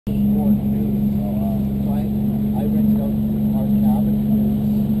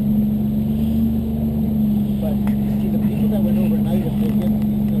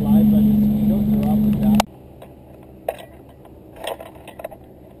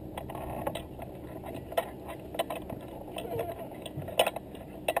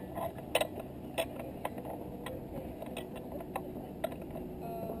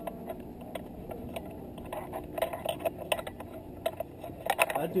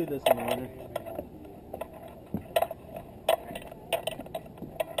do this in the winter.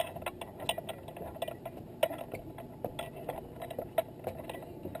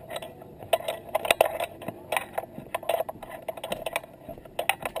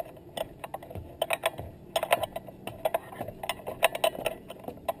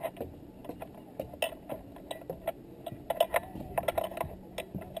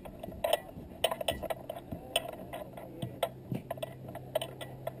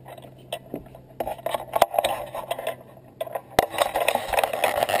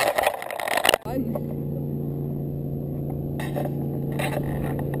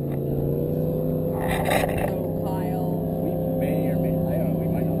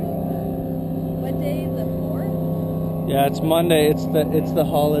 Yeah, it's Monday. It's the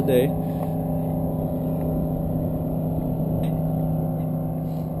holiday.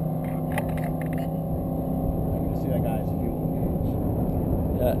 See that guy's fuel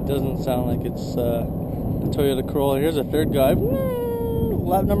gauge. Yeah, it doesn't sound like it's a Toyota Corolla. Here's a third guy. Woo!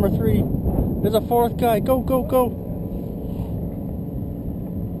 Lap number 3. There's a fourth guy. Go, go, go!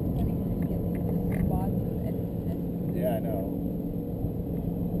 Yeah, I know.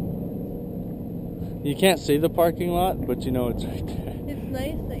 You can't see the parking lot, but you know it's right there. It's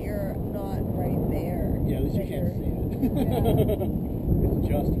nice that you're not right there. Yeah, at least you can't see it. It's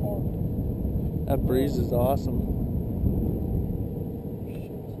just horrible. That breeze is awesome.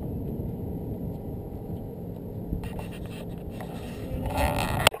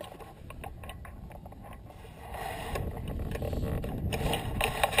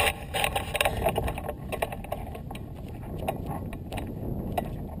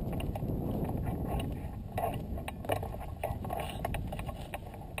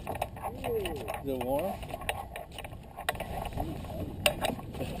 Is it warm?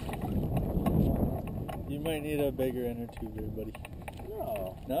 You might need a bigger inner tube there, buddy.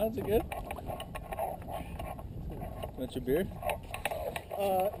 No. No, is it good? Want your beer?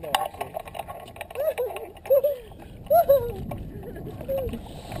 No, actually.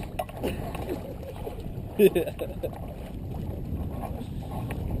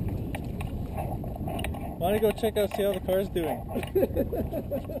 Why don't you go check out, see how the car's doing?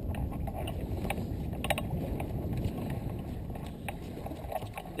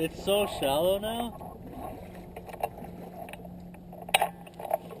 It's so shallow now.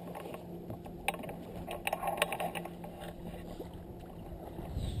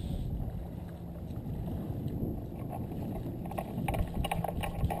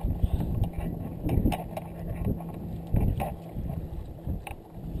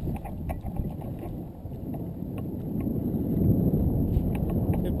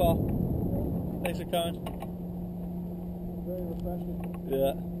 Hey Paul, thanks for coming. Very refreshing.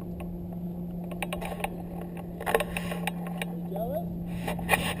 Yeah. You jealous?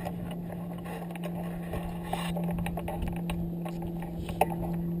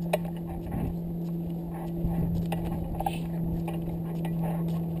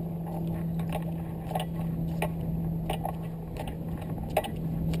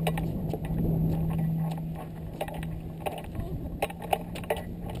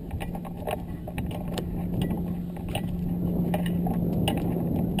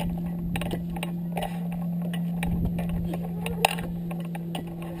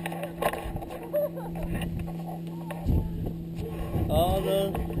 All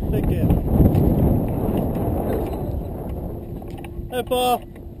the thicket. Hey Paul!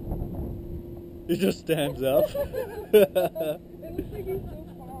 He just stands up. It looks like he's so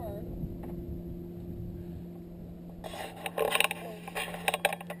far.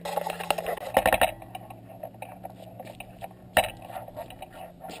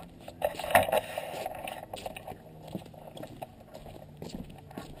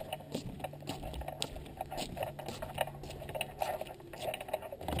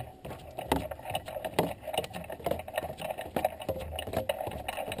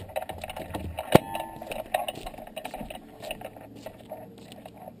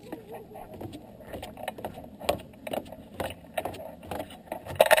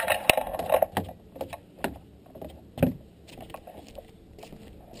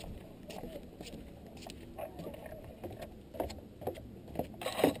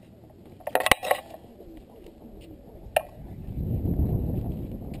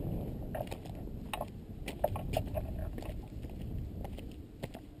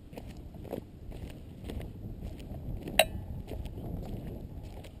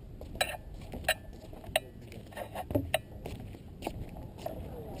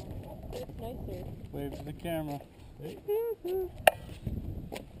 Nicer. Wave to the camera. Did you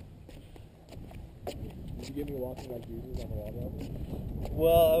give me walking like Jesus on the water?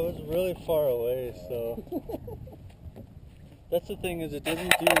 Well, I was really far away, so that's the thing is it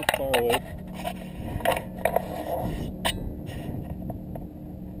didn't do far away.